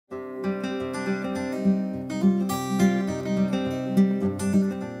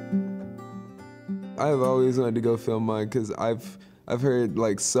I've always wanted to go Philmont because I've heard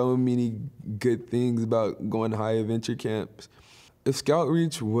like so many good things about going to high adventure camps. If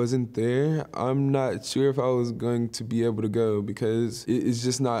Scoutreach wasn't there, I'm not sure if I was going to be able to go because it's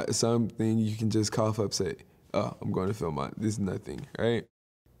just not something you can just cough up, say, oh, I'm going to Philmont. This is nothing, right?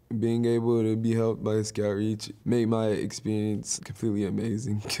 Being able to be helped by Scoutreach made my experience completely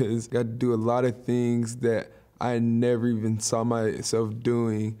amazing because I got to do a lot of things that I never even saw myself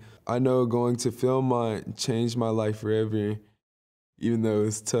doing. I know going to Philmont changed my life forever, even though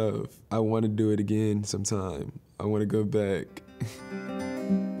it's tough. I want to do it again sometime. I want to go back.